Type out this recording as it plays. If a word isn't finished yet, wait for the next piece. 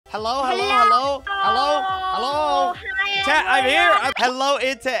Hello, hello, hello, hello, hello. Hi, Chat, I'm here. Hello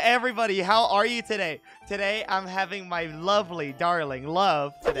into everybody. How are you today? Today, I'm having my lovely, darling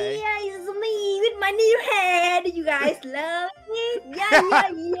love today. Yeah, it's me with my new hair. You guys love it?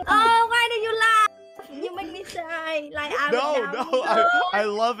 Yeah. Oh, why do you laugh? You make me shy. Like I'm No, I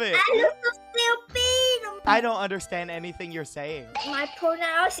love it. I look so stupid. I don't understand anything you're saying. My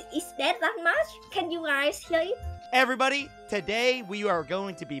pronouns is that much? Can you guys hear it? Everybody, today we are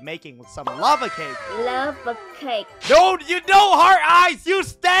going to be making some lava cake. Lava cake. No, you know heart eyes. You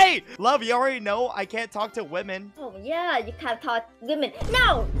stay. Love, you already know I can't talk to women. Oh yeah, you can't talk women.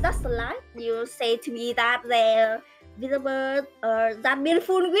 No, that's a lie. You say to me that they're visible or that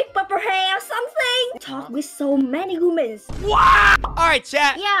beautiful with purple hair or something. Talk with so many women. What? All right,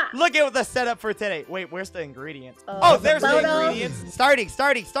 chat. Yeah. Look at the setup for today. Wait, where's the ingredients? Oh, there's the photo. ingredients. Starting.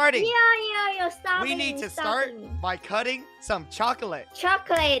 Yeah, starting. We need to start by cutting some chocolate.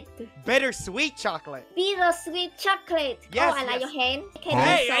 Chocolate. Bittersweet chocolate. Bittersweet chocolate. Yes, Oh, I like yes. your hand. Can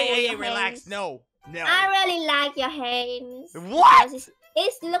you show Hey, your relax. hands? No. I really like your hands. What?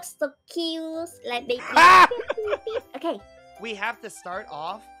 It looks so cute, like baby. Ah! Okay. We have to start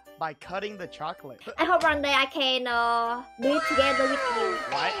off by cutting the chocolate. I hope one day I can do it together with you.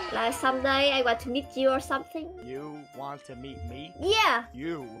 What? Like someday I want to meet you or something. You want to meet me? Yeah.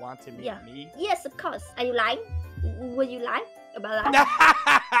 You want to meet me? Yes, of course. Are you lying? Were you lying about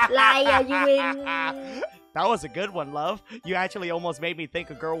that? Like you will... That was a good one, love. You actually almost made me think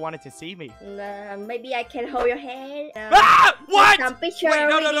a girl wanted to see me. Maybe I can hold your hand. What? Some picture. Wait,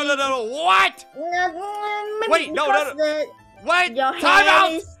 no. What? Wait, no. Wait, Your time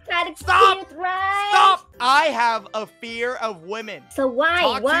out. Is kind of Stop. cute, right? Stop. I have a fear of women. So why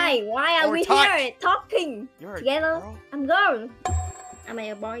are or we touch. here talking You're together? a girl? I'm girl. Am I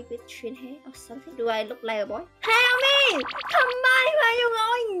a boy with short hair or something? Do I look like a boy? Help me! Come back, where are you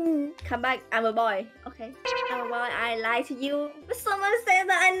going? Come back, I'm a boy. Okay. I'm a boy, I lie to you. But someone said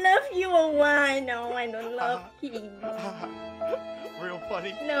that I love you. Oh, why? No, I don't love him. Real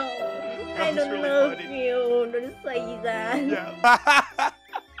funny. No, That I was don't really love funny. you. Don't say that. Yeah.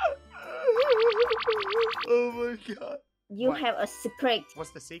 Oh my god. You What? have a secret,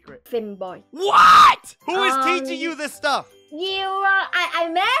 What's the secret? film boy. What? Who is teaching you this stuff?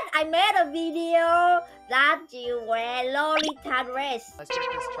 I made a video that you wear Lolita dress. Let's put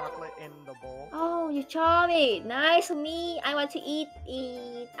this chocolate in the bowl. Oh, you show me. Nice for me. I want to eat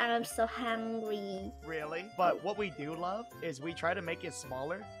it. I'm so hungry. Really? But what we do love is we try to make it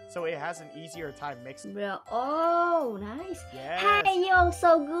smaller so it has an easier time mixing. Bro, oh, nice. Yes. Hey, you're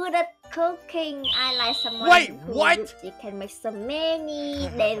so good at cooking. I like someone Wait, who what? You can make so many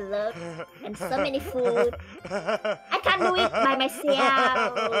desserts and so many food. I can't do it by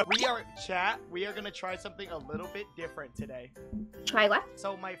myself. We are gonna try something a little bit different today. Try what?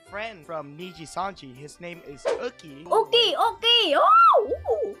 So my friend from Niji Sanji, his name is Uki. Okay. Oh,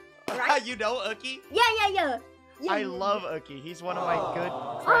 ooh. Alright. You know Uki? Yeah. I love Uki. He's one of my good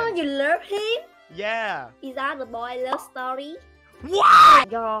Oh, friends. you love him? Yeah. Is that the boy love story?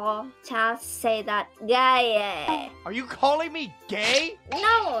 What? Your child say that gay. Are you calling me gay?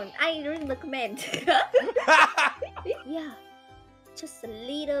 No, I read the comment. Yeah, just a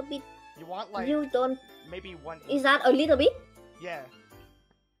little bit. You want like You don't. maybe one? Is that a little bit? Yeah.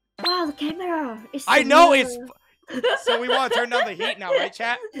 Wow, the camera. It's I so know near. it's. So we want to turn down the heat now, right,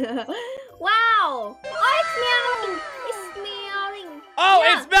 chat? Wow! Oh, it's melting. It's melting. Oh,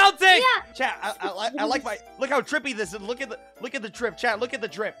 Yeah. it's melting! Yeah. Chat, I like my. Look how drippy this is. Look at the drip, chat. Look at the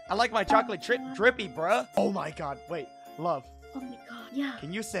drip. I like my chocolate drippy, bruh. Oh my god. Wait, love. Oh my god. Yeah.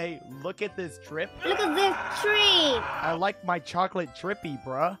 Can you say, look at this drip? Look at this tree. I like my chocolate drippy,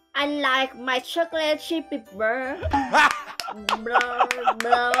 bruh. I like my chocolate chippy, bro. Blah,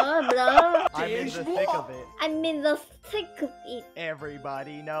 blah, blah. I'm in the thick of it. I'm in the thick of it.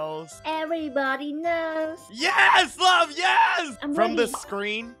 Everybody knows. Everybody knows. Yes, love, yes! I'm From the ready.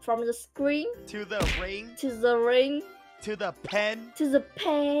 screen From the screen to the ring to the ring to the pen to the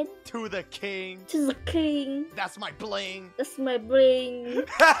pen to the king. to the king. That's my bling. That's my brain.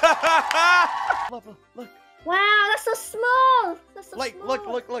 Look. Wow, that's so small. That's so Like, small.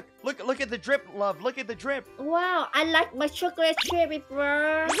 look at the drip, love. Look at the drip. Wow, I like my chocolate cherry,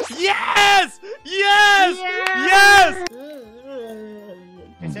 bro. Yes! Yes! Yeah. Yes!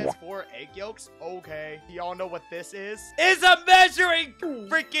 It says 4 for egg yolks? Okay. Do y'all know what this is? It's a measuring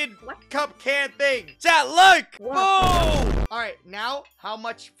freaking cup can thing. Chat, look. What? Boom. All right, now how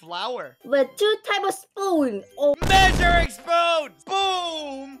much flour? With 2 tablespoons. Oh, Measuring spoons.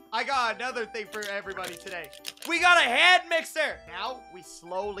 Boom. I got another thing for everybody today. We got a hand mixer. Now we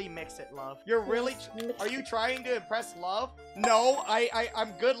slowly mix it, love. You're really, are you trying to impress love? No,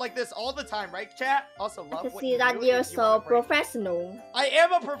 I'm good like this all the time, right, chat? Also, love. I can what see you that do you're is you so wanna break. professional. I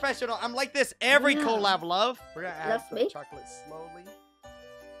am a professional. I'm like this every Yeah. collab, love. We're gonna add Love some me? chocolate slowly.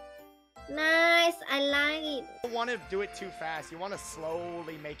 Nice, I like it. You don't want to do it too fast. You want to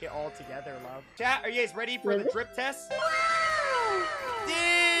slowly make it all together, love. Chat, are you guys ready for the Really? drip test? Wow.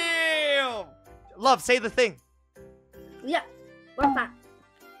 Damn! Love, say the thing. Yeah, what's that?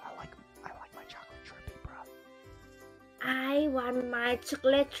 I like my chocolate drippy, bro. I want my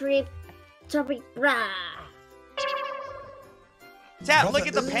chocolate chip topic bra. Chat, look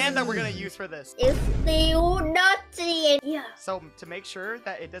at the pan that we're gonna use for this. It's still dirty. Yeah. So to make sure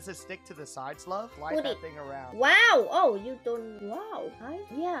that it doesn't stick to the sides, love, slide Put that it. thing around. Wow. Oh, you don't. Wow. Right?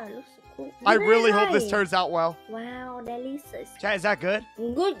 Yeah, looks so cool. I really hope this Nice. turns out well. Wow, delicious. Chat, is that good?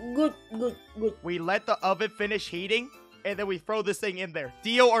 Good. We let the oven finish heating, and then we throw this thing in there.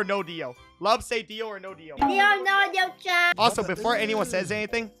 Deal or no deal? Love, say deal or no deal. Deal, no, deal, chat. Also, before anyone says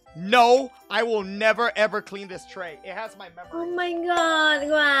anything, no, I will never ever clean this tray. It has my Oh memory. my god,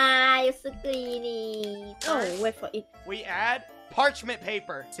 why you so clean? Oh, wait for it. We add parchment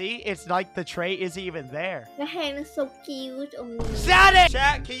paper. See, it's like the tray isn't even there. The hand is so cute. Oh, Shut it!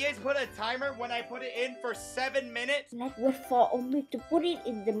 Chat, can you guys put a timer when I put it in for 7 minutes? let's wait for Omi to put it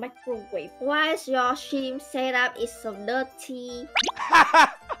in the microwave. Why is your stream setup is so dirty?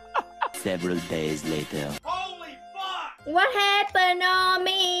 Several days later. Holy fuck! What happened,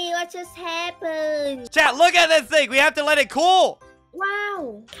 Omi? What just happened? Chat, look at this thing. We have to let it cool.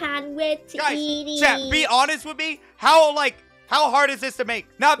 Wow, can't wait to Guys, eat it. chat, be honest with me. How hard is this to make?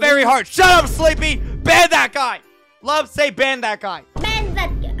 Not very hard. Shut up, Sleepy. Ban that guy. Love, say ban that guy. Ban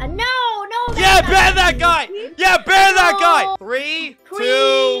that guy. No. Yeah, ban that guy. Yeah, ban that guy. No. 3, 2,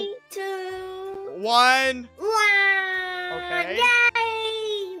 3, 2, 1. 1. Okay. Yay!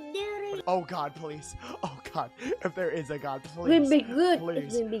 You did it. Oh God, please. Oh God, if there is a God, We'll please. be good. Please,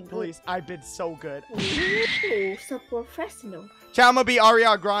 It's gonna be good. please. I've been so good. Ooh, so professional. Chat, I'm gonna be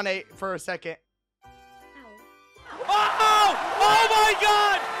Ariana Grande for a second. Ow. Oh! Oh my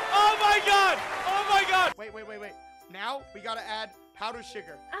God! Oh my God! Oh my God! Wait. Now we gotta add powdered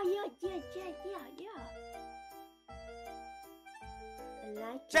sugar. Oh, yeah. I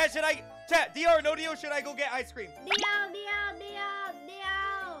like it. Chat, deal or no deal? Should I go get ice cream? Deal.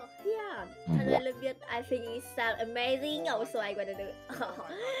 Yeah. A little bit. I think it sounds amazing. Also, I'm gonna do it.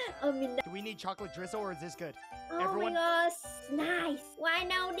 Oh, me no. Do we need chocolate drizzle or is this good? Oh Everyone? my gosh, nice. Why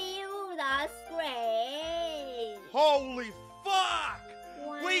no deal? That's great. Holy fuck!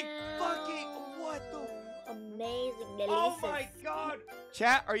 Wow. We fucking what the? Amazing, delicious. Oh my God!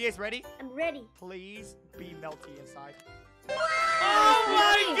 Chat, are you guys ready? I'm ready. Please be melty inside. Wow. Oh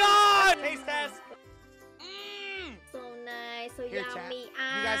my God! Taste test. Mm. So nice, so Here, chat. yummy.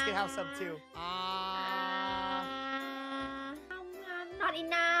 You guys can have some too. Not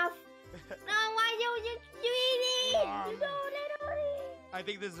enough. No, why you eat it? You don't let it. I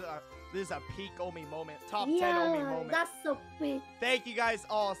think this is a peak Omi moment. Top 10 Yeah, Omi moment. that's so big. Thank you guys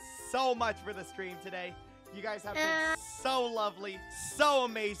all so much for the stream today. You guys have been so lovely, so I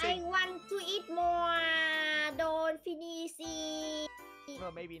amazing. want to eat more. Don't finish it.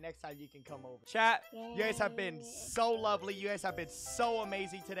 Well, maybe next time you can come over. Chat, you guys have been so lovely. You guys have been so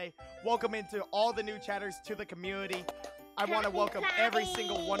amazing today. Welcome into all the new chatters to the community. I want to welcome every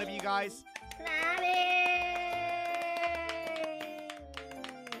single one of you guys.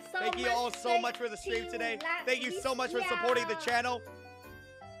 Thank you all so much for the stream today. Thank you so much for supporting the channel.